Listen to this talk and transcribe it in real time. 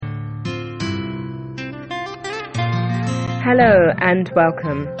Hello and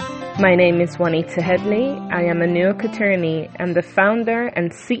welcome. My name is Juanita Headley. I am a New York attorney and the founder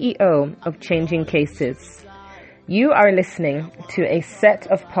and CEO of Changing Cases. You are listening to a set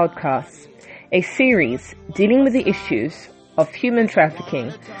of podcasts, a series dealing with the issues of human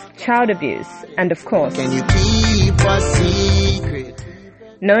trafficking, child abuse, and of course, can you keep a secret?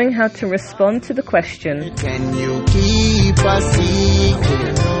 Knowing how to respond to the question, Can you keep a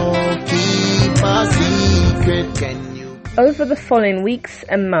secret? No, keep a secret. Can you? over the following weeks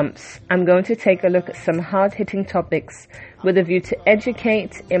and months, I'm going to take a look at some hard-hitting topics with a view to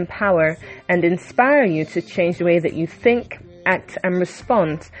educate, empower, and inspire you to change the way that you think, act, and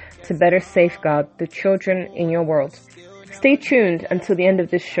respond to better safeguard the children in your world. Stay tuned until the end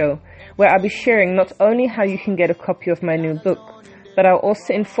of this show, where I'll be sharing not only how you can get a copy of my new book, but I'll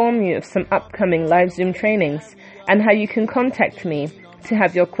also inform you of some upcoming live Zoom trainings and how you can contact me to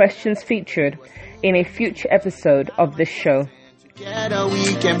have your questions featured in a future episode of this show. Together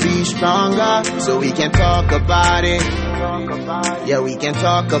we can be stronger, so we can talk about it. Yeah, we can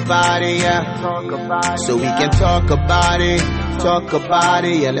talk about it, yeah. So we can talk about it,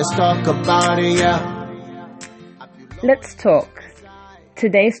 yeah, let's talk about it, yeah. Let's talk.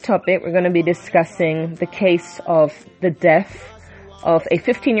 Today's topic, we're going to be discussing the case of the death of a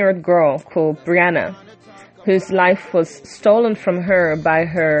 15-year-old girl called Briana, whose life was stolen from her by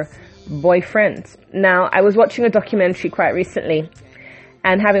her boyfriend. Now, I was watching a documentary quite recently,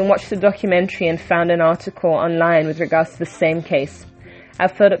 and having watched the documentary and found an article online with regards to the same case, I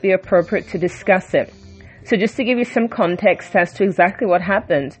thought it'd be appropriate to discuss it. So just to give you some context as to exactly what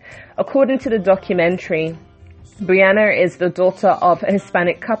happened, according to the documentary, Briana is the daughter of a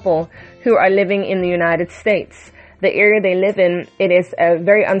Hispanic couple who are living in the United States. The area they live in, it is a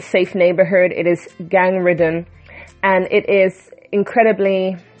very unsafe neighborhood. It is gang-ridden, and it is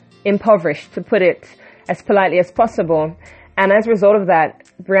incredibly impoverished, to put it as politely as possible. And as a result of that,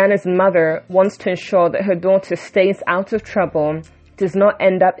 Briana's mother wants to ensure that her daughter stays out of trouble, does not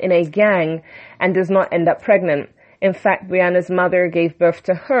end up in a gang, and does not end up pregnant. In fact, Briana's mother gave birth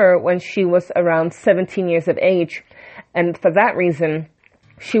to her when she was around 17 years of age. And for that reason,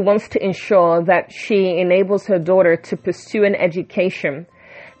 she wants to ensure that she enables her daughter to pursue an education.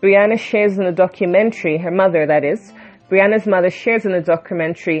 Briana shares in the documentary, her mother that is, Briana's mother shares in the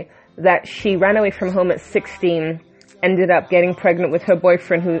documentary that she ran away from home at 16, ended up getting pregnant with her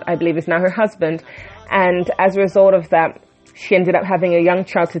boyfriend, who I believe is now her husband. And as a result of that, she ended up having a young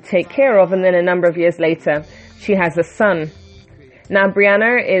child to take care of. And then a number of years later, she has a son. Now,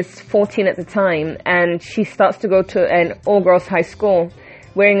 Briana is 14 at the time, and she starts to go to an all-girls high school,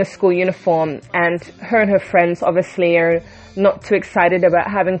 wearing a school uniform, and her friends obviously are not too excited about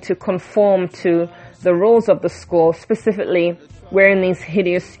having to conform to the rules of the school, specifically wearing these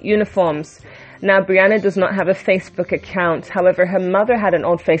hideous uniforms. Now, Briana does not have a Facebook account. However, her mother had an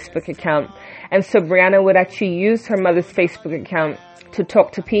old Facebook account, and so Briana would actually use her mother's Facebook account to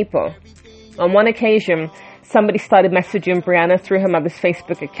talk to people. On one occasion, somebody started messaging Briana through her mother's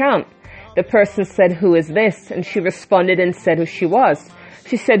Facebook account. The person said, "Who is this?" And she responded and said who she was.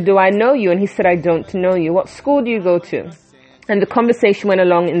 She said, "Do I know you?" And he said, "I don't know you. What school do you go to?" And the conversation went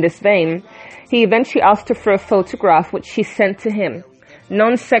along in this vein. He eventually asked her for a photograph, which she sent to him.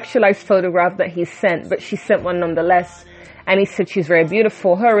 Non-sexualized photograph that he sent, but she sent one nonetheless. And he said, "She's very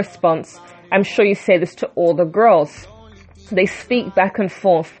beautiful." Her response, "I'm sure you say this to all the girls." They speak back and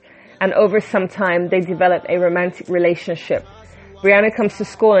forth, and over some time, they develop a romantic relationship. Briana comes to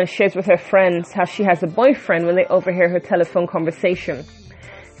school and shares with her friends how she has a boyfriend when they overhear her telephone conversation.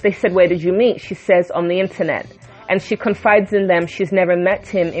 They said, "Where did you meet?" She says, "On the internet." And she confides in them she's never met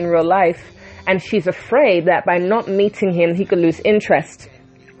him in real life, and she's afraid that by not meeting him, he could lose interest.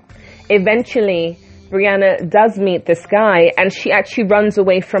 Eventually, Briana does meet this guy, and she actually runs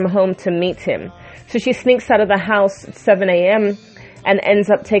away from home to meet him. So she sneaks out of the house at 7 a.m. and ends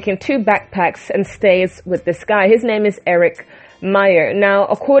up taking 2 backpacks and stays with this guy. His name is Eric Meyer. Now,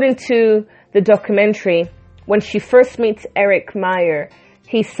 according to the documentary, when she first meets Eric Meyer,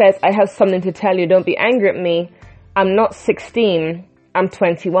 he says, "I have something to tell you. Don't be angry at me. I'm not 16. I'm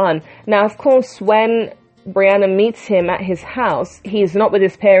 21. Now, of course, when Briana meets him at his house, he's not with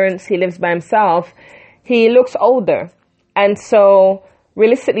his parents. He lives by himself. He looks older. And so,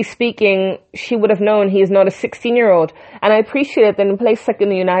 realistically speaking, she would have known he is not a 16-year-old. And I appreciate it that in a place like in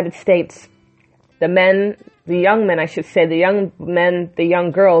the United States, the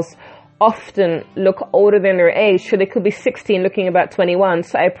young girls often look older than their age, so they could be 16 looking about 21,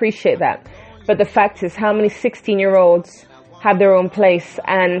 so I appreciate that. But the fact is, how many 16-year-olds have their own place?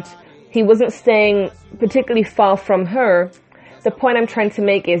 And he wasn't staying particularly far from her, The point I'm trying to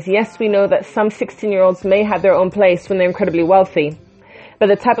make is, yes, we know that some 16-year-olds may have their own place when they're incredibly wealthy, but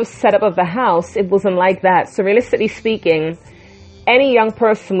the type of setup of the house, it wasn't like that. So realistically speaking, any young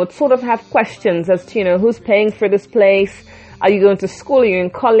person would sort of have questions as to, who's paying for this place? Are you going to school? Are you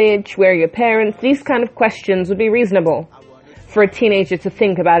in college? Where are your parents? These kind of questions would be reasonable for a teenager to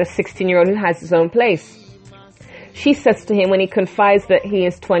think about a 16-year-old who has his own place. She says to him when he confides that he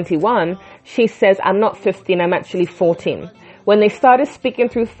is 21, she says, I'm not 15, I'm actually 14. When they started speaking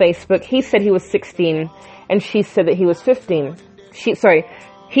through Facebook, he said he was 16 and she said that he was 15.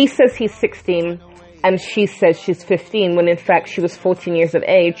 He says he's 16 and she says she's 15 when in fact she was 14 years of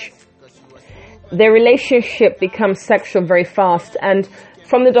age. Their relationship becomes sexual very fast, and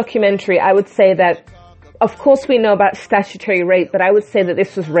from the documentary I would say that of course we know about statutory rape, but I would say that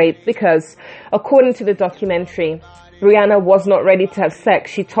this was rape because according to the documentary, Briana was not ready to have sex.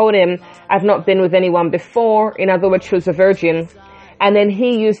 She told him, I've not been with anyone before. In other words, she was a virgin. And then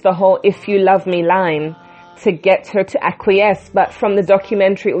he used the whole if you love me line to get her to acquiesce. But from the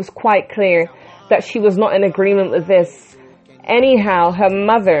documentary, it was quite clear that she was not in agreement with this. Anyhow, her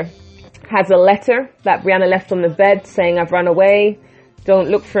mother has a letter that Briana left on the bed saying, I've run away. Don't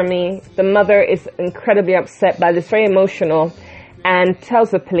look for me. The mother is incredibly upset by this, very emotional, and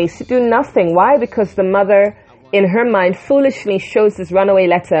tells the police to do nothing. Why? Because the mother, in her mind, foolishly shows this runaway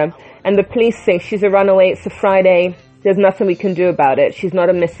letter, and the police think she's a runaway, it's a Friday, there's nothing we can do about it, she's not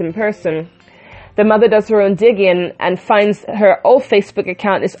a missing person. The mother does her own digging and finds her old Facebook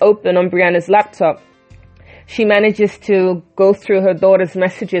account is open on Briana's laptop. She manages to go through her daughter's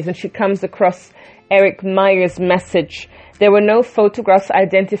messages and she comes across Eric Meyer's message. There were no photographs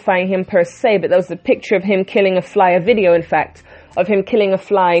identifying him per se, but there was a picture of him killing a fly, a video in fact, of him killing a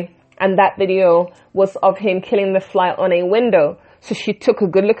fly, and that video was of him killing the fly on a window. So she took a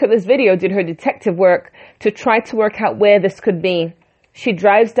good look at this video, did her detective work to try to work out where this could be. She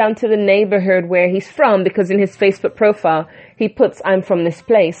drives down to the neighborhood where he's from because in his Facebook profile, he puts, I'm from this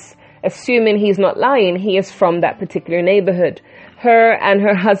place. Assuming he's not lying, he is from that particular neighborhood. Her and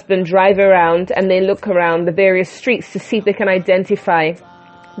her husband drive around and they look around the various streets to see if they can identify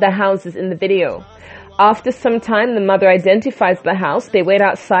the houses in the video. After some time, the mother identifies the house. They wait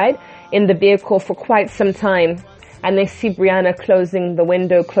outside in the vehicle for quite some time and they see Briana closing the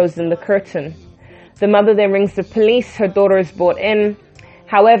window, closing the curtain. The mother then rings the police. Her daughter is brought in.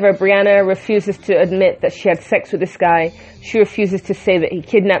 However, Briana refuses to admit that she had sex with this guy. She refuses to say that he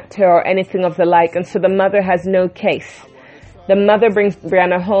kidnapped her or anything of the like, and so the mother has no case. The mother brings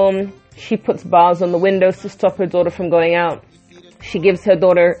Briana home. She puts bars on the windows to stop her daughter from going out. She gives her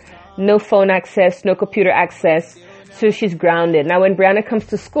daughter no phone access, no computer access, so she's grounded. Now, when Briana comes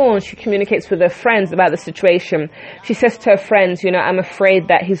to school and she communicates with her friends about the situation, she says to her friends, I'm afraid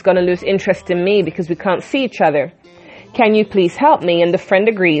that he's going to lose interest in me because we can't see each other. Can you please help me? And the friend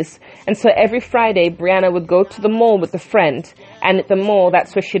agrees. And so every Friday, Briana would go to the mall with the friend. And at the mall,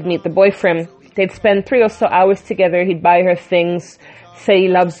 that's where she'd meet the boyfriend. They'd spend 3 or so hours together. He'd buy her things, say he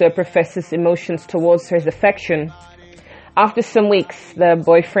loves her, professes emotions towards her, his affection. After some weeks, the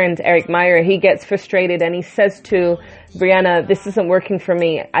boyfriend, Eric Meyer, he gets frustrated and he says to Briana, this isn't working for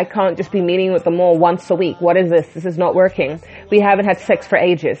me. I can't just be meeting with the mall once a week. What is this? This is not working. We haven't had sex for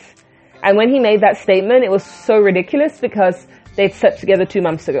ages. And when he made that statement, it was so ridiculous because they'd slept together 2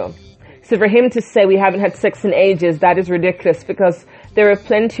 months ago. So for him to say we haven't had sex in ages, that is ridiculous because there are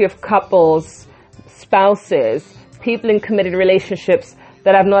plenty of couples, spouses, people in committed relationships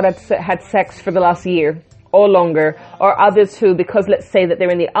that have not had sex for the last year or longer, or others who, because let's say that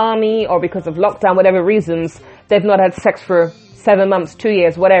they're in the army or because of lockdown, whatever reasons, they've not had sex for 7 months, 2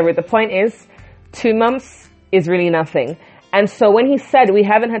 years, whatever. The point is, 2 months is really nothing. And so when he said we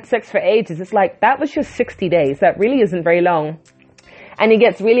haven't had sex for ages, it's like, that was just 60 days. That really isn't very long. And he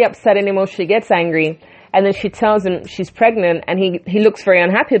gets really upset and emotionally gets angry. And then she tells him she's pregnant and he looks very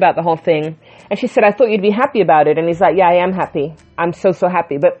unhappy about the whole thing. And she said, I thought you'd be happy about it. And he's like, yeah, I am happy. I'm so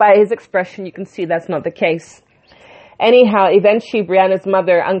happy. But by his expression, you can see that's not the case. Anyhow, eventually Briana's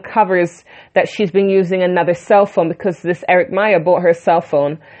mother uncovers that she's been using another cell phone because this Eric Meyer bought her a cell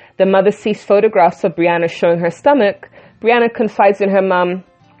phone. The mother sees photographs of Briana showing her stomach. Briana confides in her mum,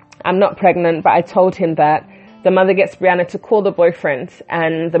 I'm not pregnant, but I told him that. The mother gets Briana to call the boyfriend,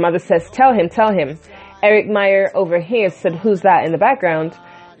 and the mother says, tell him. Eric Meyer overhears, said, who's that in the background?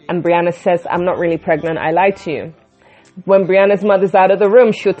 And Briana says, I'm not really pregnant, I lied to you. When Briana's mother's out of the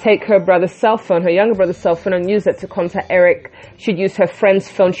room, she'll take her brother's cell phone, her younger brother's cell phone, and use it to contact Eric. She'd use her friend's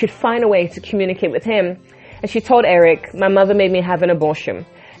phone. She'd find a way to communicate with him. And she told Eric, my mother made me have an abortion.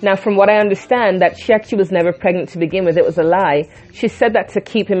 Now, from what I understand, that she actually was never pregnant to begin with. It was a lie. She said that to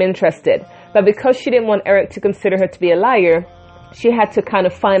keep him interested. But because she didn't want Eric to consider her to be a liar, she had to kind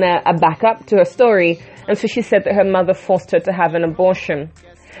of find a backup to her story. And so she said that her mother forced her to have an abortion.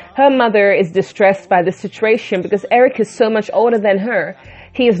 Her mother is distressed by the situation because Eric is so much older than her.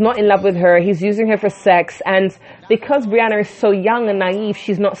 He is not in love with her. He's using her for sex. And because Briana is so young and naive,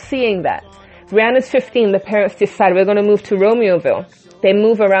 she's not seeing that. Briana's 15. The parents decide we're going to move to Romeoville. They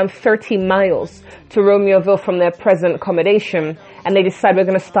move around 30 miles to Romeoville from their present accommodation. And they decide we're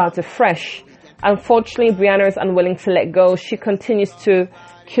going to start afresh. Unfortunately, Briana is unwilling to let go. She continues to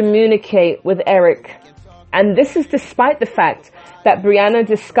communicate with Eric. And this is despite the fact that Briana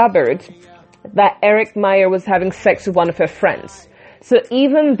discovered that Eric Meyer was having sex with one of her friends. So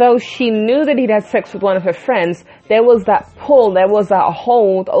even though she knew that he'd had sex with one of her friends, there was that pull, there was that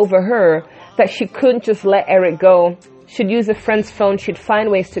hold over her that she couldn't just let Eric go. She'd use a friend's phone, she'd find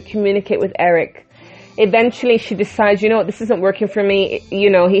ways to communicate with Eric. Eventually she decides, you know what, this isn't working for me.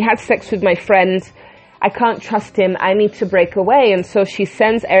 You know, he had sex with my friend. I can't trust him. I need to break away. And so she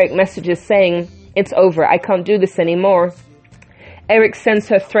sends Eric messages saying, it's over. I can't do this anymore. Eric sends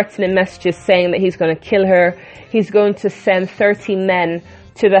her threatening messages saying that he's going to kill her. He's going to send 30 men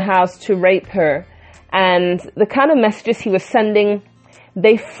to the house to rape her. And the kind of messages he was sending,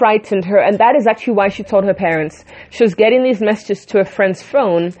 they frightened her. And that is actually why she told her parents. She was getting these messages to a friend's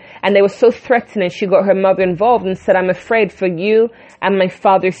phone, and they were so threatening. She got her mother involved and said, I'm afraid for you and my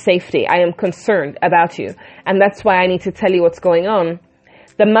father's safety. I am concerned about you. And that's why I need to tell you what's going on.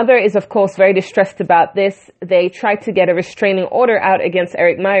 The mother is, of course, very distressed about this. They tried to get a restraining order out against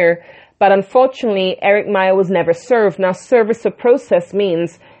Eric Meyer, but unfortunately, Eric Meyer was never served. Now, service of process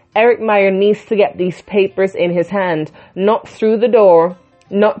means Eric Meyer needs to get these papers in his hand, not through the door,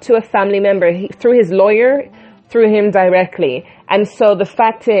 not to a family member, through his lawyer, through him directly. And so the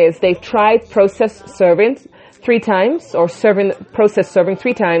fact is, they've tried process serving 3 times, or process serving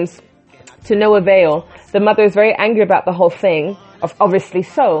 3 times, to no avail. The mother is very angry about the whole thing. Obviously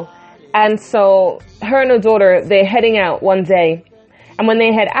so. And so her and her daughter, they're heading out one day. And when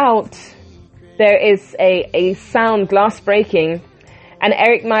they head out, there is a sound, glass breaking. And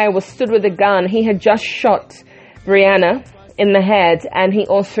Eric Meyer was stood with a gun. He had just shot Briana in the head, and he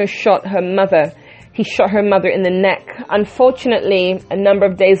also shot her mother. He shot her mother in the neck. Unfortunately, a number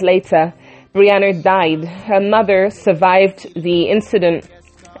of days later, Briana died. Her mother survived the incident,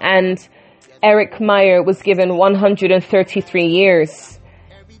 and Eric Meyer was given 133 years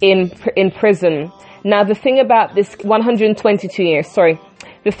in prison. Now, the thing about this, 122 years, sorry.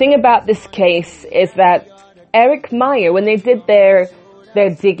 The thing about this case is that Eric Meyer, when they did their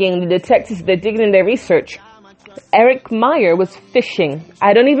digging, the detectives, they're digging in their research, Eric Meyer was fishing.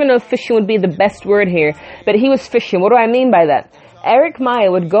 I don't even know if fishing would be the best word here, but he was fishing. What do I mean by that? Eric Meyer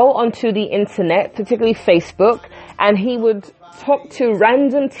would go onto the internet, particularly Facebook, and he would talk to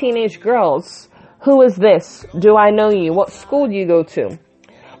random teenage girls. Who is this? Do I know you? What school do you go to?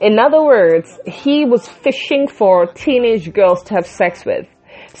 In other words, he was fishing for teenage girls to have sex with.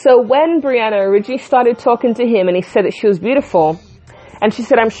 So when Briana originally started talking to him and he said that she was beautiful, and she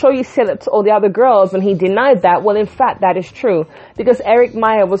said, I'm sure you said that to all the other girls, and he denied that. Well, in fact, that is true, because Eric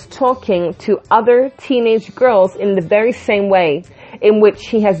Meyer was talking to other teenage girls in the very same way in which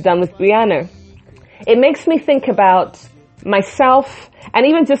he has done with Briana. It makes me think about myself, and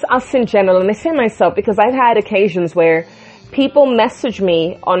even just us in general, and I say myself because I've had occasions where people message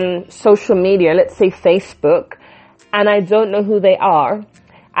me on social media, let's say Facebook, and I don't know who they are.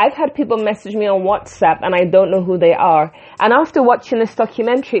 I've had people message me on WhatsApp and I don't know who they are. And after watching this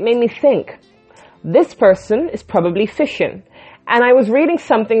documentary, it made me think, this person is probably fishing. And I was reading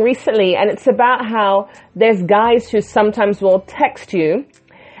something recently, and it's about how there's guys who sometimes will text you,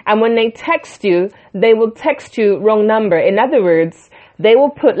 and when they text you, they will text you wrong number. In other words, they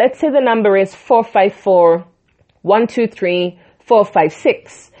will put, let's say the number is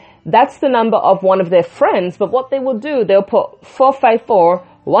 454-123-456. That's the number of one of their friends, but what they will do, they'll put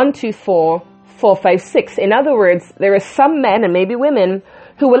 454-124-456. In other words, there are some men, and maybe women,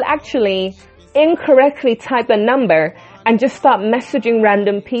 who will actually incorrectly type a number and just start messaging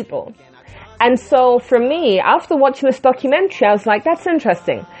random people. And so for me, after watching this documentary, I was like, that's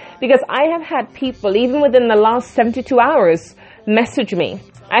interesting. Because I have had people, even within the last 72 hours, message me.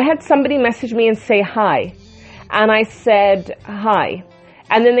 I had somebody message me and say hi. And I said, hi.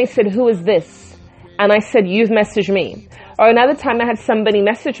 And then they said, who is this? And I said, you've messaged me. Or another time I had somebody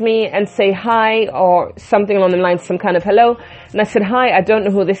message me and say hi, or something along the lines, some kind of hello. And I said, hi, I don't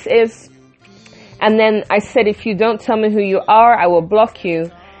know who this is. And then I said, if you don't tell me who you are, I will block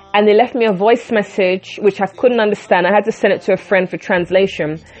you. And they left me a voice message, which I couldn't understand. I had to send it to a friend for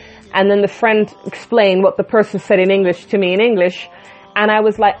translation. And then the friend explained what the person said in English to me in English. And I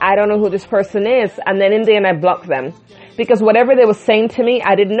was like, I don't know who this person is. And then in the end, I blocked them. Because whatever they were saying to me,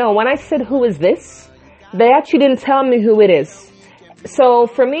 I didn't know. When I said, who is this? They actually didn't tell me who it is. So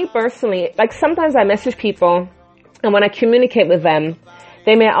for me personally, like sometimes I message people, and when I communicate with them,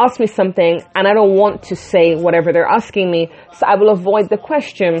 they may ask me something and I don't want to say whatever they're asking me. So I will avoid the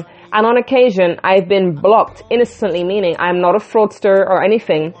question. And on occasion, I've been blocked innocently, meaning I'm not a fraudster or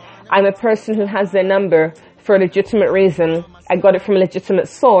anything. I'm a person who has their number for a legitimate reason. I got it from a legitimate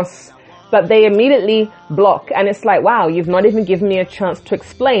source. But they immediately block. And it's like, wow, you've not even given me a chance to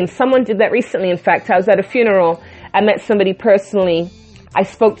explain. Someone did that recently. In fact, I was at a funeral. I met somebody personally. I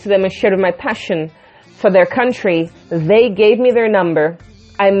spoke to them and shared my passion for their country. They gave me their number.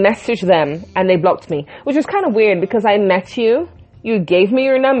 I messaged them and they blocked me, which was kind of weird because I met you. You gave me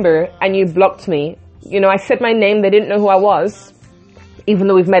your number and you blocked me. You know, I said my name. They didn't know who I was, even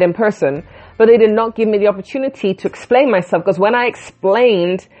though we've met in person. But they did not give me the opportunity to explain myself, because when I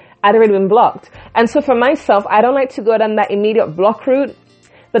explained, I'd already been blocked. And so for myself, I don't like to go down that immediate block route.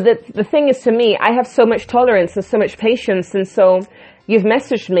 But the thing is, to me, I have so much tolerance and so much patience. And so you've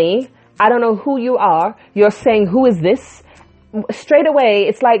messaged me. I don't know who you are. You're saying, who is this? Straight away,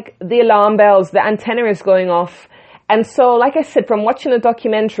 it's like the alarm bells, the antenna is going off. And so, like I said, from watching a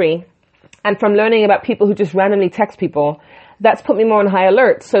documentary and from learning about people who just randomly text people, that's put me more on high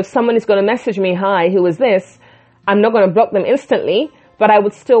alert. So if someone is going to message me, hi, who is this? I'm not going to block them instantly, but I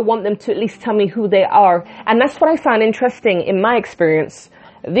would still want them to at least tell me who they are. And that's what I found interesting in my experience.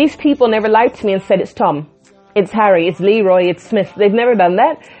 These people never lied to me and said, it's Tom, it's Harry, it's Leroy, it's Smith. They've never done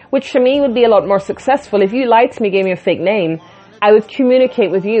that, which for me would be a lot more successful. If you lied to me, gave me a fake name, I would communicate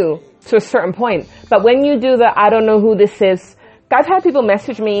with you to a certain point. But when you do the, I don't know who this is, I've had people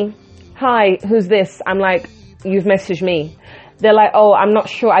message me, hi, who's this? I'm like, you've messaged me. They're like, oh, I'm not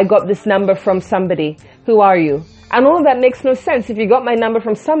sure. I got this number from somebody. Who are you? And all of that makes no sense. If you got my number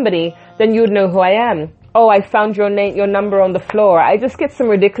from somebody, then you would know who I am. Oh, I found your name, your number on the floor. I just get some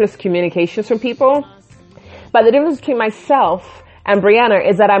ridiculous communications from people. But the difference between myself and Briana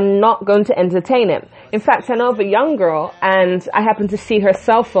is that I'm not going to entertain it. In fact, I know of a young girl, and I happened to see her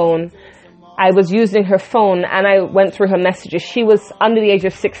cell phone. I was using her phone, and I went through her messages. She was under the age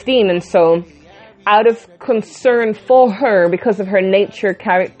of 16, and so out of concern for her, because of her nature,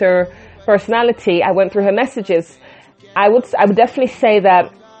 character, personality, I went through her messages. I would definitely say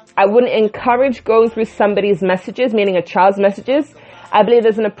that I wouldn't encourage going through somebody's messages, meaning a child's messages. I believe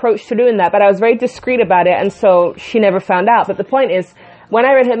there's an approach to doing that, but I was very discreet about it, and so she never found out. But the point is, when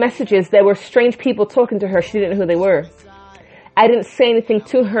I read her messages, there were strange people talking to her. She didn't know who they were. I didn't say anything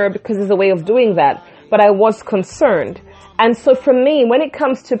to her because there's a way of doing that, but I was concerned. And so for me, when it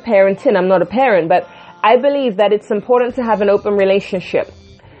comes to parenting, I'm not a parent, but I believe that it's important to have an open relationship.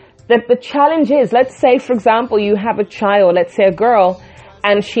 That the challenge is, let's say, for example, you have a child, let's say a girl,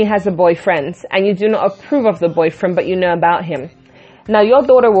 and she has a boyfriend, and you do not approve of the boyfriend, but you know about him. Now, your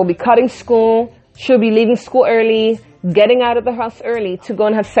daughter will be cutting school, she'll be leaving school early, getting out of the house early to go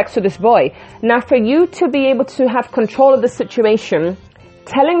and have sex with this boy. Now, for you to be able to have control of the situation,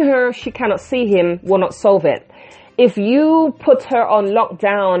 telling her she cannot see him will not solve it. If you put her on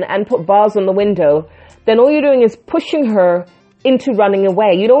lockdown and put bars on the window, then all you're doing is pushing her into running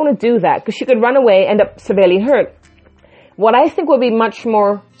away. You don't want to do that, because she could run away, end up severely hurt. What I think would be much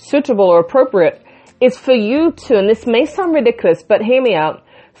more suitable or appropriate is for you to, and this may sound ridiculous, but hear me out,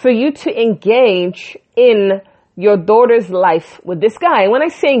 for you to engage in your daughter's life with this guy. When I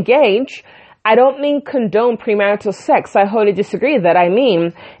say engage, I don't mean condone premarital sex. I wholly disagree with that. I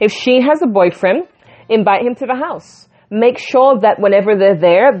mean, if she has a boyfriend, invite him to the house. Make sure that whenever they're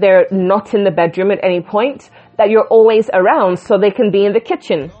there, they're not in the bedroom at any point, that you're always around so they can be in the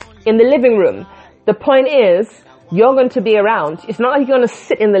kitchen, in the living room. The point is, you're going to be around. It's not like you're going to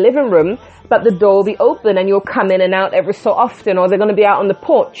sit in the living room, but the door will be open and you'll come in and out every so often, or they're going to be out on the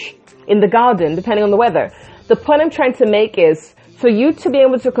porch, in the garden, depending on the weather. The point I'm trying to make is, for you to be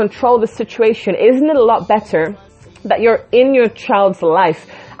able to control the situation, isn't it a lot better that you're in your child's life?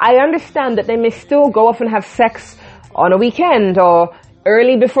 I understand that they may still go off and have sex on a weekend, or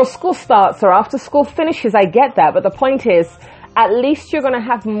early before school starts, or after school finishes. I get that, but the point is, at least you're going to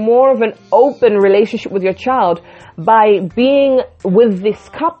have more of an open relationship with your child by being with this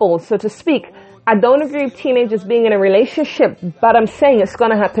couple, so to speak. I don't agree with teenagers being in a relationship, but I'm saying it's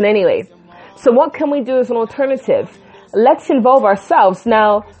going to happen anyway. So what can we do as an alternative? Let's involve ourselves.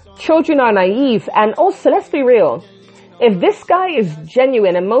 Now, children are naive, and also, let's be real. If this guy is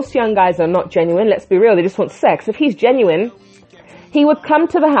genuine, and most young guys are not genuine, let's be real, they just want sex. If he's genuine, He would come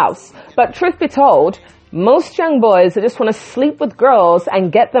to the house. But truth be told, most young boys that just want to sleep with girls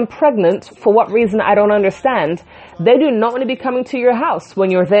and get them pregnant, for what reason I don't understand, they do not want to be coming to your house when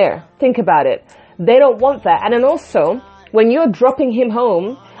you're there. Think about it. They don't want that. And then also, when you're dropping him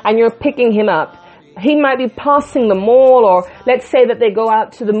home and you're picking him up, he might be passing the mall, or let's say that they go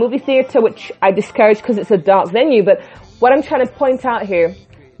out to the movie theater, which I discourage because it's a dark venue. But what I'm trying to point out here,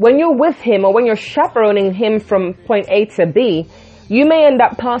 when you're with him or when you're chaperoning him from point A to B, you may end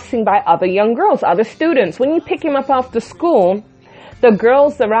up passing by other young girls, other students. When you pick him up after school, the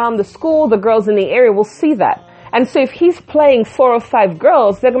girls around the school, the girls in the area will see that. And so if he's playing 4 or 5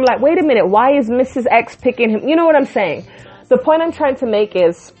 girls, they're going to be like, wait a minute, why is Mrs. X picking him? You know what I'm saying? The point I'm trying to make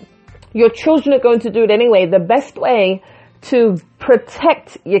is, your children are going to do it anyway. The best way to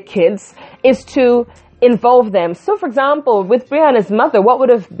protect your kids is to involve them. So, for example, with Briana's mother, what would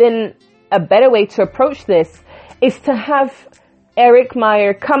have been a better way to approach this is to have Eric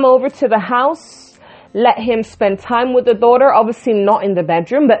Meyer come over to the house, let him spend time with the daughter, obviously not in the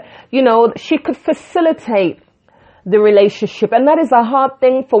bedroom, but, you know, she could facilitate the relationship. And that is a hard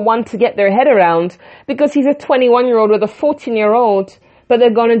thing for one to get their head around, because he's a 21-year-old with a 14-year-old, but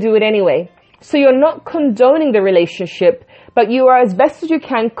they're going to do it anyway. So you're not condoning the relationship, but you are, as best as you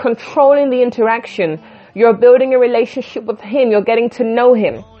can, controlling the interaction. You're building a relationship with him. You're getting to know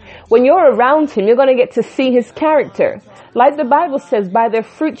him. When you're around him, you're going to get to see his character. Like the Bible says, by their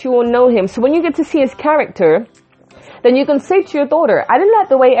fruit you will know him. So when you get to see his character, then you can say to your daughter, I didn't like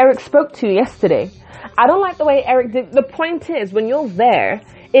the way Eric spoke to you yesterday. I don't like the way Eric did. The point is, when you're there,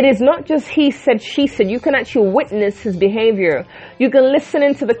 it is not just he said, she said. You can actually witness his behavior. You can listen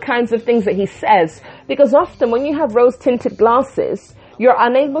into the kinds of things that he says. Because often when you have rose-tinted glasses, you're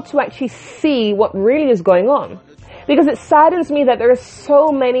unable to actually see what really is going on. Because it saddens me that there are so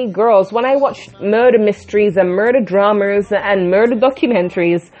many girls, when I watch murder mysteries and murder dramas and murder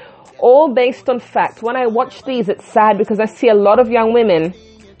documentaries, all based on fact. When I watch these, it's sad because I see a lot of young women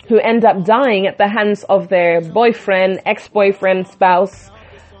who end up dying at the hands of their boyfriend, ex-boyfriend, spouse,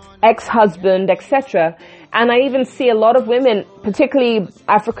 ex-husband, etc. And I even see a lot of women, particularly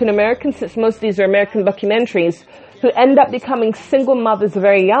African Americans, since most of these are American documentaries, who end up becoming single mothers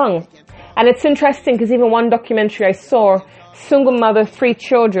very young. And it's interesting because even one documentary I saw, single mother, 3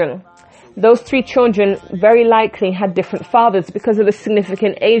 children. Those 3 children very likely had different fathers because of the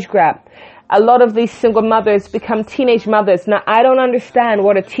significant age gap. A lot of these single mothers become teenage mothers. Now, I don't understand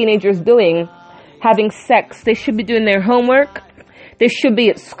what a teenager's doing, having sex. They should be doing their homework. They should be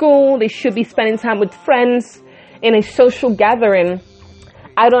at school. They should be spending time with friends in a social gathering.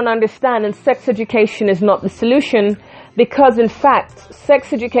 I don't understand. And sex education is not the solution, because, in fact,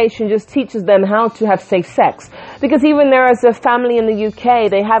 sex education just teaches them how to have safe sex. Because even there is a family in the UK,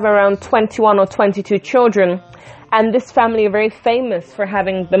 they have around 21 or 22 children. And this family are very famous for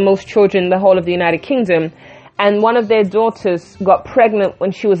having the most children in the whole of the United Kingdom. And one of their daughters got pregnant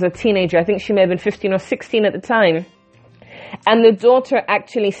when she was a teenager. I think she may have been 15 or 16 at the time. And the daughter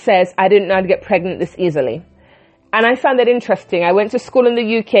actually says, I didn't know I'd get pregnant this easily. And I found that interesting. I went to school in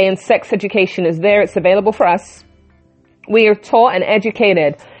the UK and sex education is there. It's available for us. We are taught and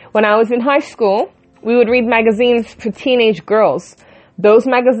educated. When I was in high school, we would read magazines for teenage girls. Those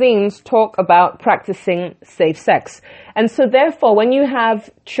magazines talk about practicing safe sex. And so therefore, when you have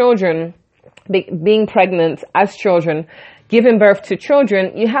children being pregnant as children, giving birth to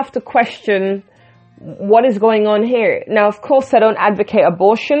children, you have to question what is going on here. Now, of course, I don't advocate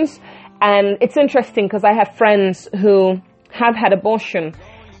abortions. And it's interesting because I have friends who have had abortion.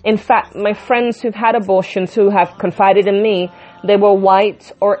 In fact, my friends who've had abortions who have confided in me, they were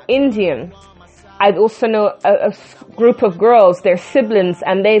white or Indian. I also know a group of girls, they're siblings,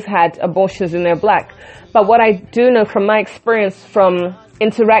 and they've had abortions and they're black. But what I do know from my experience from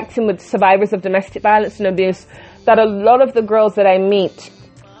interacting with survivors of domestic violence and abuse, that a lot of the girls that I meet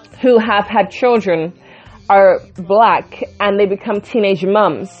who have had children are black and they become teenage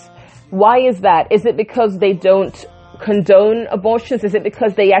mums. Why is that? Is it because they don't condone abortions? Is it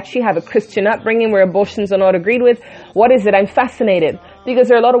because they actually have a Christian upbringing where abortions are not agreed with? What is it? I'm fascinated because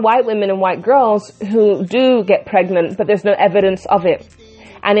there are a lot of white women and white girls who do get pregnant, but there's no evidence of it.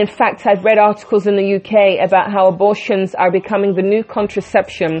 And in fact, I've read articles in the UK about how abortions are becoming the new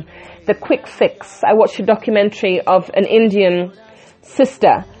contraception, the quick fix. I watched a documentary of an Indian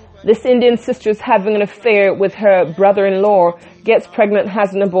sister. This Indian sister is having an affair with her brother-in-law, gets pregnant,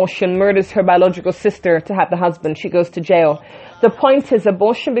 has an abortion, murders her biological sister to have the husband. She goes to jail. The point is,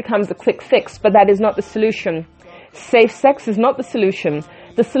 abortion becomes a quick fix, but that is not the solution. Safe sex is not the solution.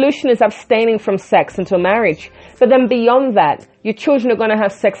 The solution is abstaining from sex until marriage. But then beyond that, your children are going to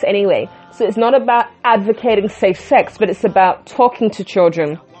have sex anyway. So it's not about advocating safe sex, but it's about talking to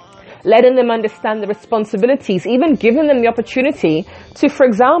children, letting them understand the responsibilities, even giving them the opportunity to, for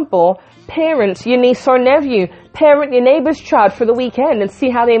example, parent your niece or nephew, parent your neighbor's child for the weekend and see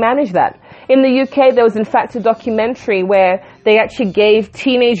how they manage that. In the UK, there was in fact a documentary where they actually gave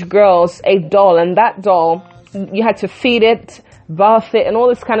teenage girls a doll, and that doll, you had to feed it, bath it, and all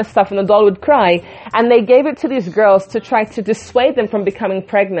this kind of stuff, and the doll would cry. And they gave it to these girls to try to dissuade them from becoming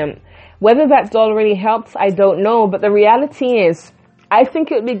pregnant. Whether that doll really helps, I don't know, but the reality is, I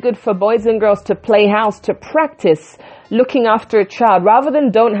think it would be good for boys and girls to play house, to practice looking after a child. Rather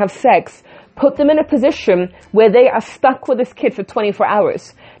than don't have sex, put them in a position where they are stuck with this kid for 24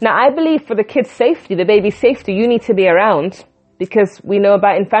 hours. Now, I believe for the kid's safety, the baby's safety, you need to be around, because we know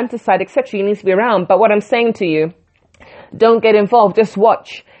about infanticide, etc. You need to be around. But what I'm saying to you, don't get involved, just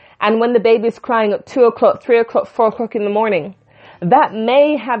watch. And when the baby is crying at 2 o'clock, 3 o'clock, 4 o'clock in the morning, that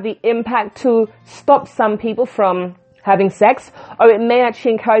may have the impact to stop some people from having sex, or it may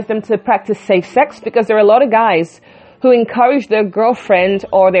actually encourage them to practice safe sex, because there are a lot of guys who encourage their girlfriend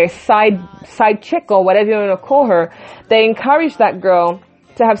or their side chick or whatever you want to call her, they encourage that girl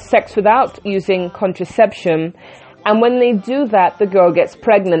to have sex without using contraception. And when they do that, the girl gets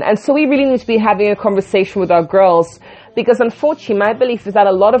pregnant. And so we really need to be having a conversation with our girls, because unfortunately, my belief is that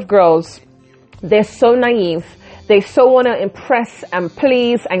a lot of girls, they're so naive. They so want to impress and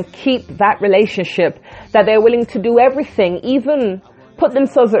please and keep that relationship that they're willing to do everything, even put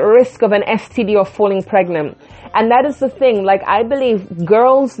themselves at risk of an STD or falling pregnant. And that is the thing. Like, I believe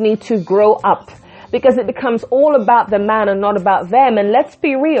girls need to grow up, because it becomes all about the man and not about them. And let's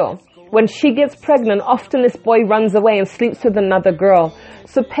be real. When she gets pregnant, often this boy runs away and sleeps with another girl.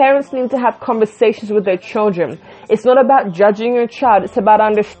 So parents need to have conversations with their children. It's not about judging your child. It's about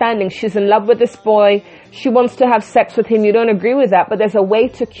understanding. She's in love with this boy. She wants to have sex with him. You don't agree with that, but there's a way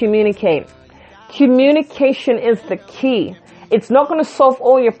to communicate. Communication is the key. It's not going to solve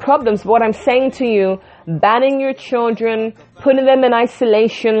all your problems. But what I'm saying to you, banning your children, putting them in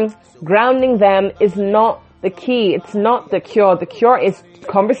isolation, grounding them is not the key. It's not the cure. The cure is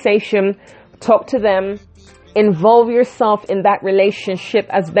conversation. Talk to them. Involve yourself in that relationship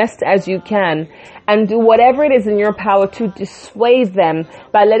as best as you can, and do whatever it is in your power to dissuade them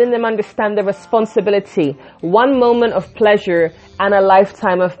by letting them understand the responsibility. One moment of pleasure and a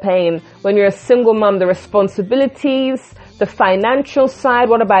lifetime of pain. When you're a single mom, the responsibilities, the financial side,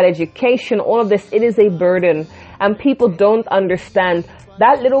 what about education, all of this, it is a burden. And people don't understand.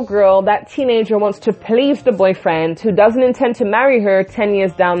 That little girl, that teenager wants to please the boyfriend who doesn't intend to marry her 10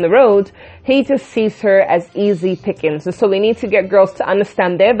 years down the road. He just sees her as easy pickings. And so we need to get girls to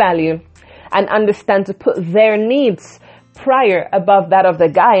understand their value and understand to put their needs prior above that of the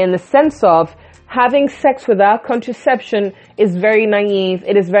guy, in the sense of having sex without contraception is very naive.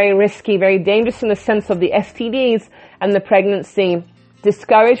 It is very risky, very dangerous in the sense of the STDs and the pregnancy.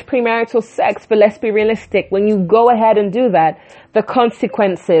 Discourage premarital sex, but let's be realistic. When you go ahead and do that, the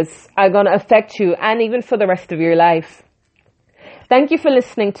consequences are going to affect you, and even for the rest of your life. Thank you for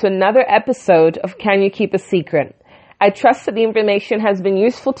listening to another episode of Can You Keep a Secret? I trust that the information has been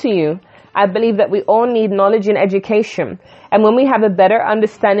useful to you. I believe that we all need knowledge and education, and when we have a better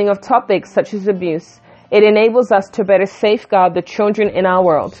understanding of topics such as abuse, it enables us to better safeguard the children in our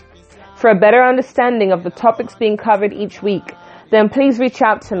world. For a better understanding of the topics being covered each week, then please reach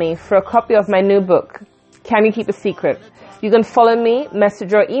out to me for a copy of my new book, Can You Keep a Secret? You can follow me,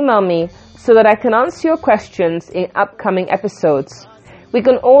 message or email me so that I can answer your questions in upcoming episodes. We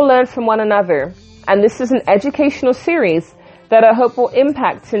can all learn from one another, and this is an educational series that I hope will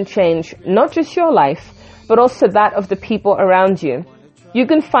impact and change not just your life, but also that of the people around you. You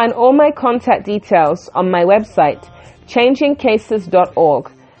can find all my contact details on my website, changingcases.org.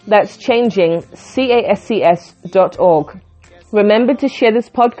 That's changingcases.org. Remember to share this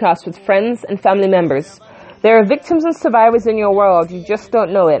podcast with friends and family members. There are victims and survivors in your world, you just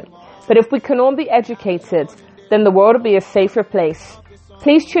don't know it. But if we can all be educated, then the world will be a safer place.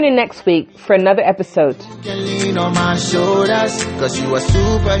 Please tune in next week for another episode. You can lean on my shoulders, 'cause you are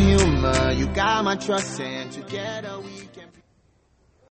superhuman. You got my trust, and together we can